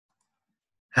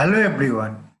Hello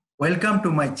everyone, welcome to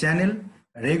my channel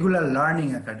Regular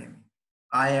Learning Academy.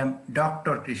 I am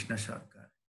Dr. Krishna Sarker,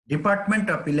 Department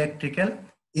of Electrical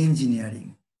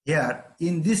Engineering. Here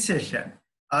in this session,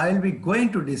 I will be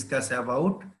going to discuss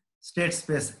about state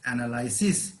space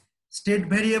analysis, state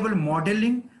variable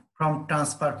modeling from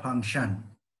transfer function,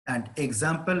 and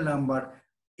example number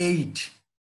 8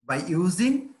 by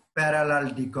using parallel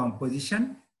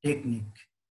decomposition technique.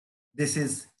 This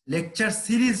is lecture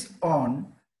series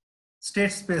on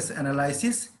state space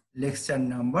analysis, lecture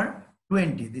number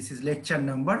 20. This is lecture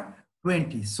number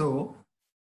 20. So,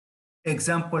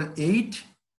 example 8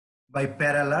 by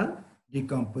parallel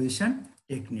decomposition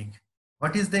technique.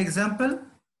 What is the example?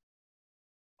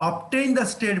 Obtain the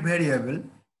state variable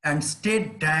and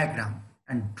state diagram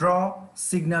and draw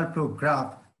signal flow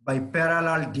graph by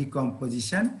parallel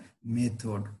decomposition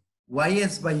method.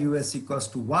 Ys by us equals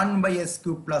to 1 by s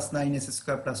cube plus 9s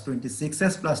square plus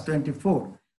 26s plus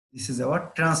 24. This is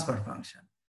our transfer function,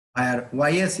 where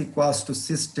ys equals to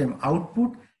system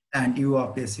output and u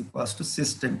of s equals to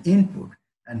system input.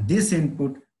 And this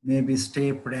input may be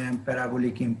step, ramp,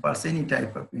 parabolic impulse, any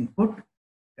type of input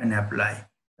can apply.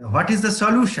 So what is the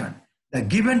solution? The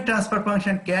given transfer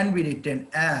function can be written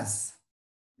as,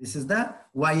 this is the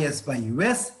ys by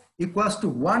us equals to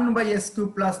 1 by s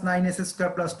cube plus 9s square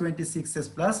plus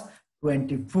 26s plus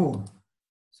 24.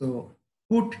 So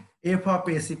put f of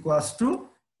s equals to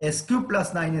s cube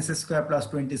plus 9s square plus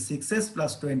 26s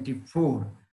plus 24.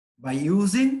 By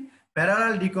using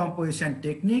parallel decomposition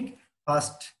technique,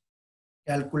 first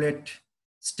calculate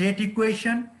state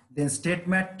equation, then state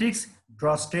matrix,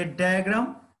 draw state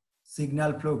diagram,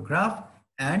 signal flow graph,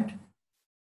 and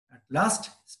at last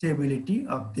stability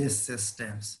of these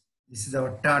systems. This is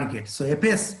our target. So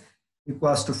fs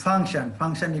equals to function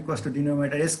equals to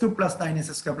denominator s cube plus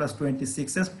 9s square plus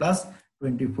 26s plus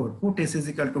 24. Put s is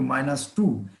equal to minus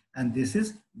 2 and this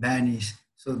is vanish.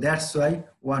 So that's why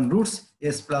one roots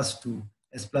s plus 2,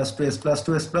 s plus 2, s plus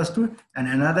 2, s plus 2, and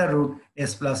another root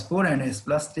s plus 4 and s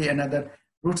plus 3. Another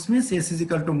roots means s is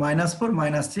equal to minus 4,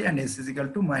 minus 3, and s is equal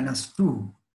to minus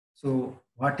 2. So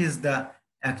what is the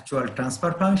actual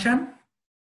transfer function?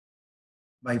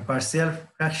 By partial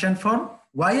fraction form,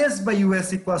 ys by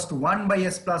us equals to 1 by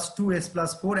s plus 2, s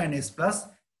plus 4, and s plus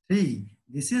 3.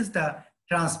 This is the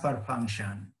transfer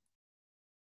function.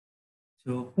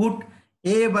 So put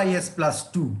a by s plus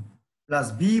 2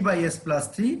 plus b by s plus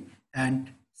 3 and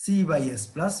c by s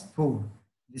plus 4.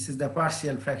 This is the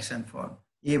partial fraction form.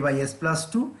 A by s plus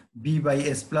 2, b by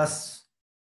s plus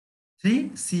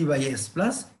 3, c by s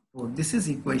plus 4. This is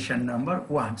equation number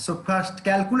 1. So first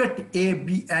calculate a,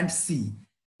 b, and c.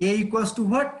 A equals to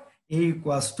what? A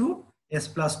equals to s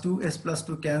plus 2, s plus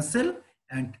 2 cancel,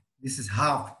 and this is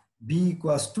half. B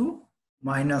equals to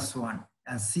minus 1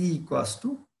 and c equals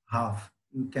to half.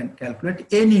 You can calculate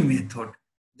any method.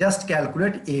 Just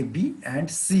calculate a, b,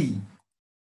 and c.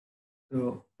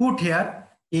 So put here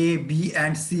a, b,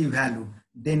 and c value.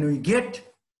 Then we get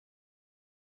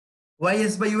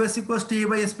ys by us equals to a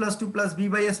by s plus 2 plus b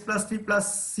by s plus 3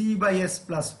 plus c by s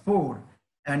plus 4,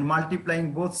 and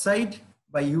multiplying both sides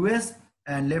by us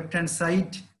and left hand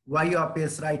side y of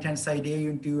s, right hand side a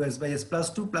into us by s plus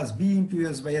 2 plus b into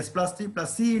us by s plus 3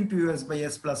 plus c into us by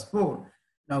s plus 4.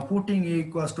 Now putting a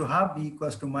equals to half, b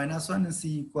equals to minus 1, and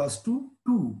c equals to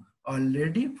 2.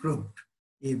 Already proved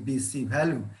a, b, c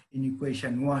value in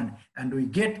equation 1. And we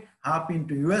get half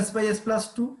into us by s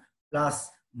plus 2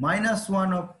 plus minus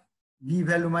 1 of b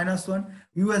value minus 1,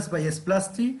 us by s plus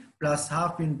 3 plus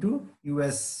half into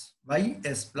us by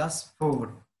s plus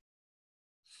 4.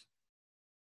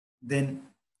 Then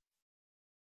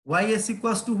ys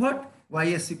equals to what?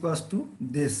 Ys equals to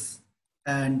this,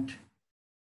 and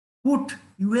put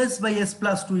us by s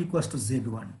plus 2 equals to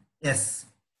z1 s,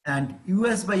 and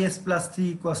us by s plus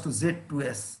 3 equals to z2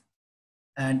 s,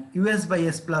 and us by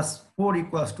s plus 4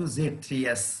 equals to z3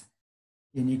 s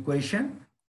in equation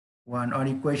 1 or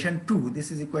equation 2. This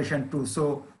is equation 2.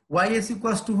 So ys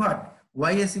equals to what?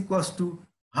 Ys equals to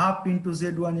half into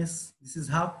z1s. This is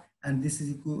half, and this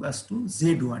is equals to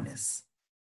z1s,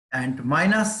 and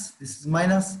minus, this is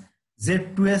minus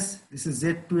z2s, this is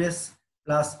z2s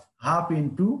plus half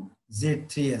into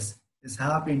z3s, this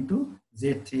half into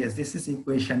z3s. This is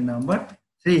equation number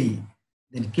 3.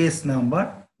 Then case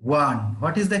number 1.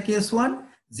 What is the case 1?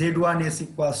 z1s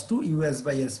equals to us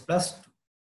by s plus 2.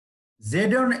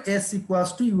 z1s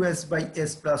equals to us by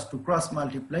s plus 2, cross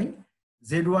multiply.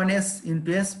 z1s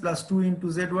into s plus 2 into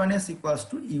z1s equals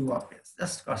to u of s.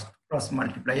 Just cross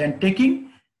multiply and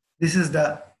taking, this is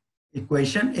the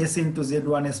equation, s into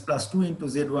z1s plus 2 into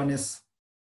z1s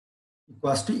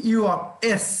equals to u of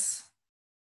s.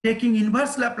 taking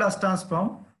inverse Laplace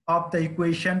transform of the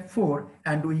equation 4,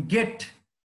 and we get,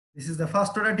 this is the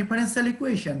first order differential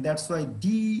equation. That's why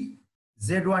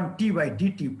dz1t by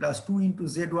dt plus 2 into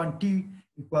z1t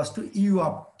equals to u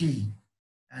of t.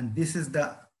 And this is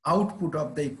the output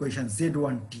of the equation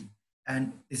z1t.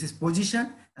 And this is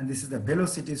position and this is the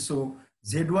velocity. So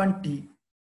z1t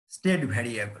state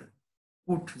variable.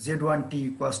 Put z1t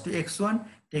equals to x1,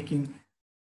 taking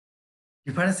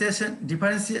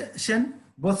differentiation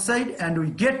both side, and we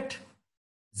get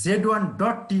z1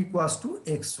 dot t equals to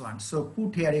x1. So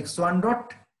put here x1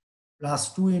 dot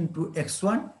plus 2 into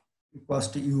x1 equals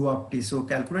to u of t. So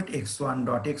calculate x1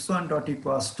 dot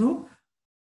equals to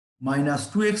minus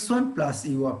 2x1 plus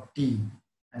u of t.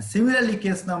 And similarly,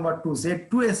 case number 2,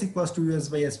 z2s equals to us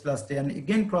by s plus 3. And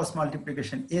again cross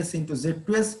multiplication, s into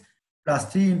z2s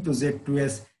plus 3 into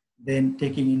z2s. Then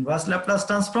taking inverse Laplace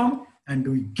transform, and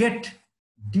we get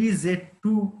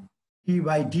dz2t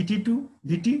by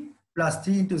dt plus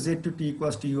 3 into z2t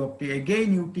equals to u of t.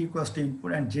 Again ut equals to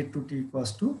input and z2t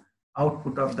equals to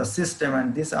output of the system.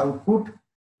 And this output,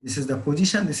 this is the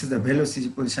position, this is the velocity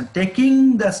position,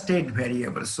 taking the state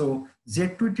variable. So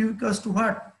z2t equals to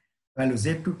what? Value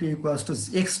z2t equals to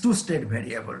x2 state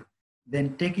variable.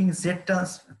 Then taking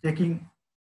taking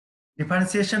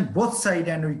differentiation both side,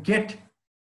 and we get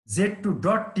z2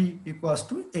 dot t equals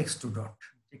to x2 dot.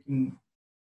 Taking,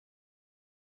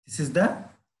 this is the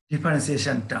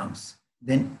differentiation terms.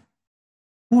 Then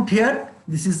put here,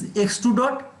 this is x2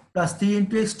 dot plus 3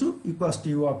 into x2 equals to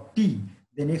u of t.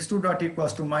 Then x2 dot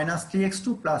equals to minus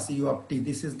 3x2 plus u of t.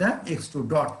 This is the x2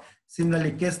 dot.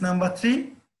 Similarly, case number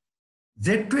 3,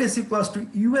 z2s equals to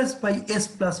us by s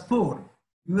plus 4.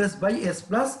 us by s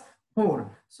plus 4.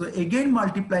 So again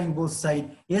multiplying both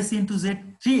sides, s into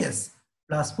z3s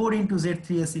plus 4 into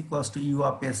z3s equals to u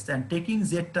of s. And taking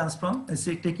z transform,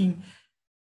 taking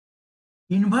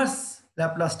inverse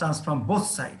Laplace transform both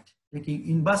sides. Taking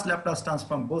inverse Laplace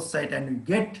transform both sides, and we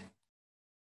get,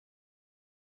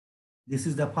 this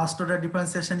is the first order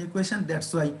differentiation equation.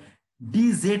 That's why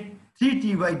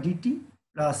dz3t by dt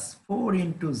plus 4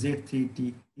 into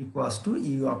z3t equals to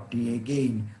u of t.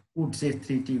 Again, put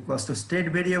z3t equals to state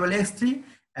variable x3,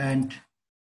 and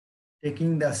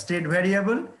taking the state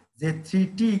variable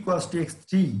z3t equals to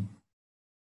x3,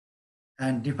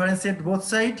 and differentiate both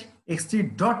sides,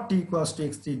 x3 dot t equals to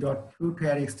x3 dot, put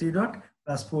here x3 dot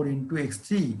plus 4 into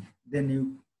x3.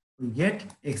 Then we get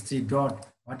x3 dot.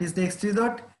 What is the x3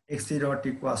 dot? x3 dot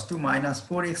equals to minus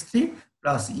 4x3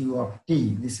 plus u of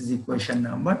t. This is equation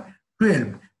number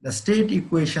 12. The state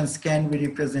equations can be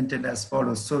represented as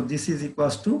follows. So this is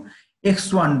equals to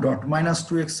x1 dot minus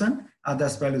 2x1,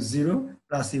 others value 0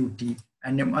 plus ut,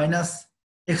 and a minus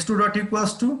x2 dot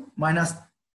equals to minus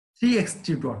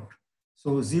 3x3 dot.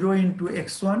 So 0 into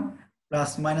x1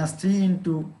 plus minus 3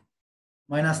 into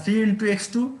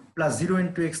x2 plus 0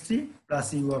 into x3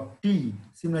 plus u of t.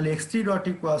 Similarly, x3 dot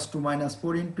equals to minus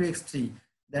 4 into x3.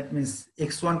 That means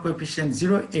x1 coefficient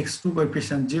 0, x2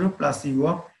 coefficient 0 plus u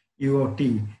of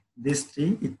t. These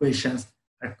three equations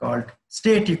are called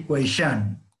state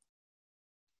equation.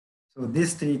 So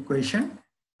these three equations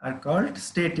are called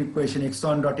state equation,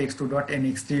 x1 dot, x2 dot, and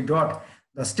x3 dot.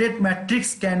 The state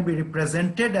matrix can be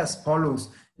represented as follows.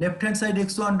 Left hand side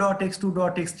x1 dot, x2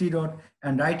 dot, x3 dot,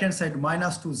 and right hand side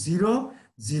minus 2, 0,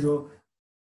 0,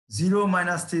 0,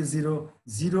 minus 3, 0,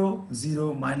 0,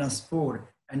 0, minus 4,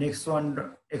 and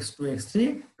x1, x2,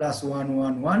 x3 plus 1,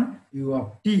 1, 1, u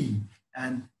of t.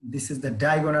 And this is the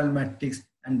diagonal matrix,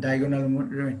 and diagonal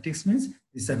matrix means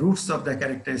these are roots of the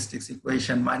characteristics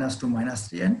equation, minus 2, minus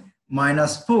 3, and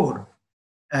minus 4.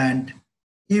 And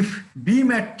if B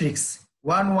matrix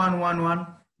 1, 1, 1, 1,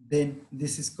 then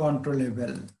this is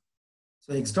controllable.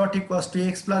 So x dot equals to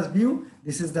x plus bu.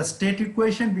 This is the state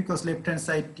equation because left hand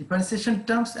side differentiation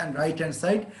terms and right hand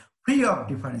side free of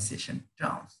differentiation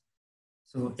terms.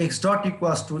 So x dot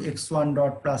equals to x1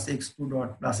 dot plus x2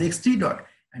 dot plus x3 dot,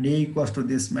 and A equals to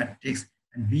this matrix,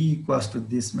 and B equals to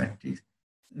this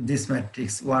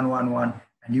matrix 1, 1, 1,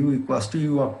 and U equals to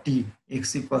U of t,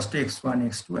 x equals to x1,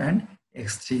 x2, and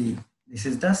x3. This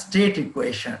is the state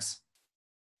equations.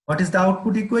 What is the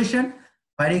output equation?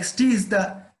 Where xt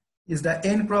is the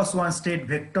n cross 1 state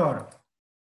vector.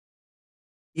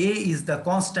 A is the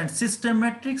constant system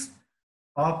matrix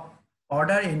of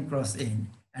order n cross n,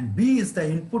 and B is the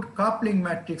input coupling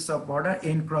matrix of order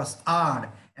n cross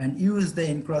r, and U is the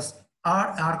n cross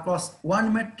r cross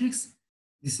 1 matrix.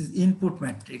 This is input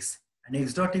matrix, and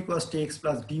x dot equals to x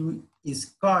plus du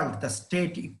is called the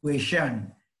state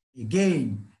equation.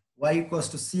 Again, y equals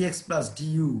to cx plus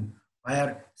du,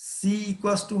 where c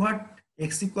equals to what,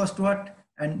 x equals to what,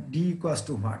 and d equals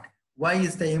to what. Y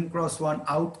is the m cross 1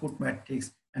 output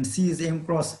matrix, and C is m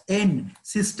cross n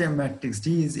system matrix,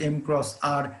 D is m cross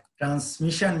r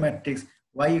transmission matrix,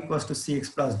 Y equals to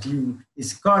Cx plus du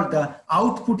is called the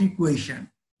output equation.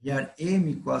 Here m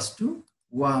equals to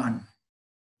 1.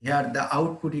 Here the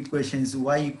output equation is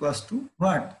Y equals to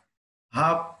what?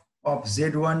 Half of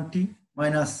Z1t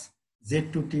minus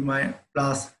Z2t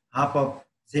plus half of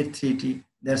Z3t.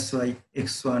 That's why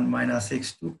x1 minus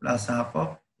x2 plus half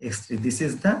of x3. This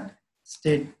is the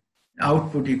state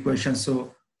output equation.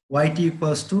 So yt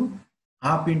equals to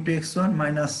half into x1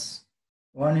 minus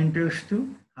 1 into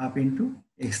x2 half into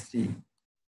x3.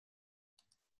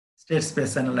 State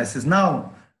space analysis.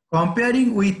 Now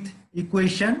comparing with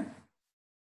equation,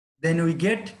 then we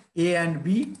get A and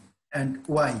B and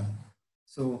Y.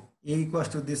 So A equals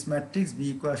to this matrix,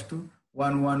 B equals to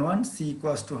 1, 1, 1, C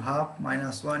equals to half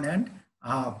minus 1 and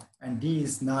half, and D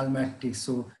is null matrix.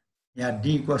 So yeah,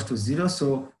 D equals to 0.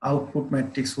 So output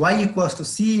matrix Y equals to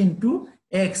C into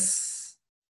X.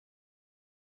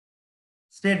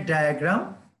 State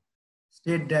diagram.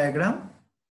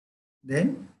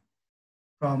 Then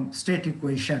from state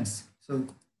equations. So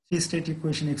see state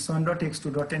equation x1 dot,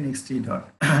 x2 dot, and x3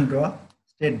 dot. Draw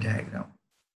state diagram.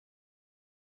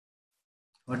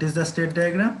 What is the state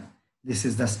diagram? This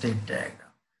is the state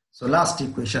diagram. So last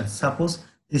equation, suppose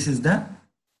this is the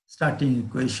starting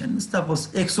equation. Suppose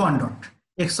x1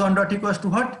 dot equals to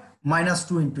what? Minus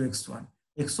 2 into x1.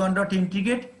 x1 dot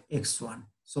integrate x1.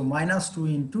 So minus 2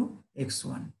 into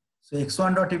x1. So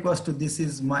x1 dot equals to, this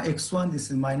is my x1, this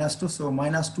is minus 2. So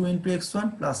minus 2 into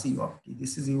x1 plus u of t.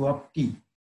 This is u of t.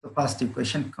 So first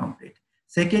equation complete.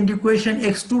 Second equation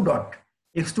x2 dot.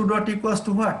 x2 dot equals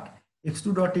to what?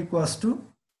 x2 dot equals to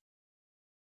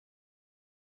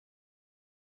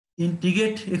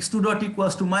integrate x2 dot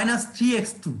equals to minus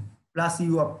 3x2 plus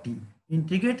u of t.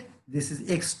 Integrate, this is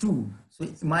x2. So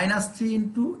minus 3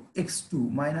 into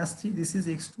x2, minus 3, this is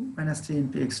x2, minus 3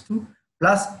 into x2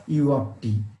 plus u of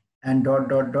t. And dot,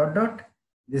 dot, dot, dot.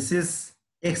 This is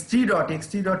x3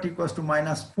 dot equals to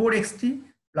minus 4x3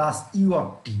 plus u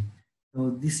of t.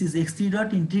 So this is x3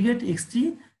 dot, integrate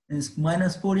x3 is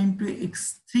minus 4 into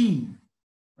x3,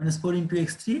 minus 4 into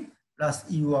x3 plus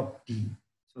u of t.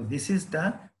 So this is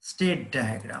the state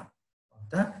diagram of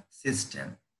the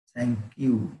system. Thank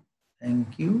you.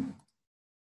 Thank you.